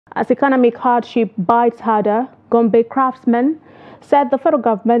As economic hardship bites harder, Gombe Craftsmen said the federal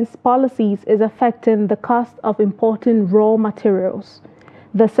government's policies is affecting the cost of importing raw materials.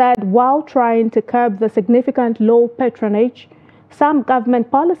 They said while trying to curb the significant low patronage, some government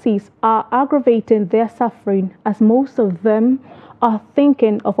policies are aggravating their suffering as most of them are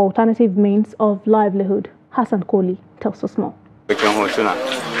thinking of alternative means of livelihood. Hassan Koli tells us more.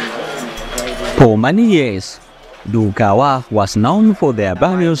 For many years, Dukawa was known for their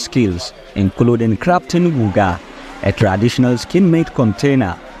various skills, including crafting Guga, a traditional skin-made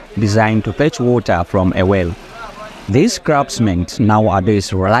container designed to fetch water from a well. These craftsmen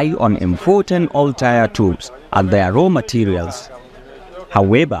nowadays rely on importing old-tire tubes as their raw materials.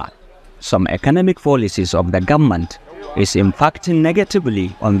 However, some economic policies of the government is impacting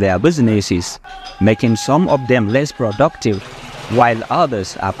negatively on their businesses, making some of them less productive, while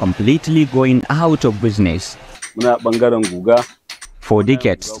others are completely going out of business. For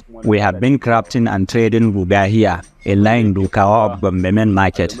decades, we have been crafting and trading Guga here, in line Dukawa of Gombe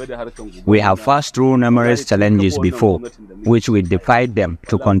market. We have passed through numerous challenges before, which we defied them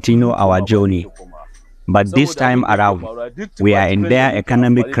to continue our journey. But this time around, we are in their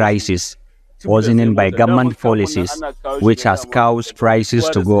economic crisis, worsened by government policies, which has caused prices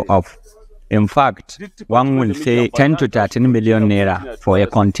to go up. In fact, one will pay 10 to 13 million naira for a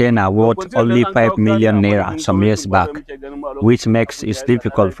container worth only 5 million naira some years back, which makes it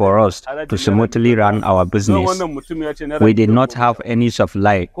difficult for us to smoothly run our business. We did not have any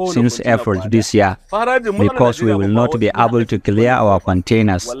supply since April this year because we will not be able to clear our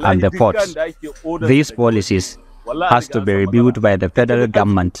containers at the ports. These policies has to be reviewed by the federal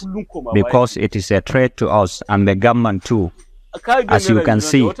government because it is a threat to us and the government too. As you can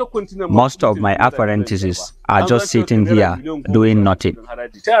see, most of my apprentices are just sitting here doing nothing.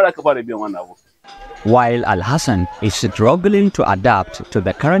 While Al-Hassan is struggling to adapt to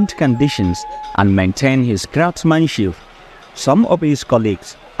the current conditions and maintain his craftsmanship, some of his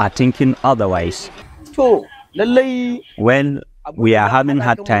colleagues are thinking otherwise. Well, we are having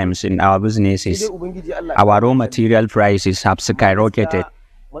hard times in our businesses. Our raw material prices have skyrocketed.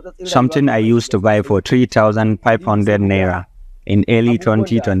 Something I used to buy for 3,500 naira in early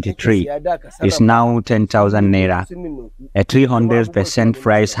 2023 is now 10,000 naira, a 300%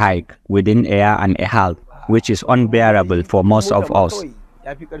 price hike within a year and a half, which is unbearable for most of us.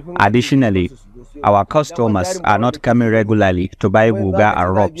 Additionally, our customers are not coming regularly to buy Guga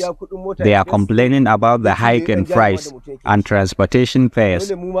and ropes. They are complaining about the hike in price and transportation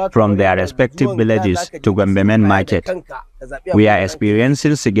fares from their respective villages to Gombe market. We are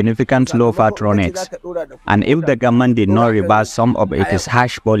experiencing significant low patronage, and if the government did not reverse some of its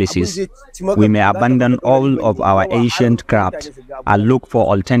harsh policies, we may abandon all of our ancient craft and look for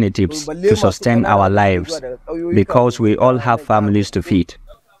alternatives to sustain our lives, because we all have families to feed.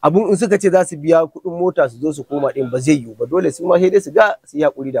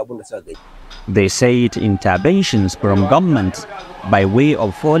 They said interventions from governments by way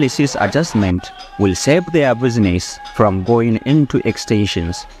of policies adjustment will save their business from going into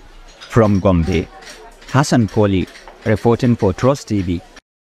extinctions. From Gombe, Hassan Koli reporting for Trust TV.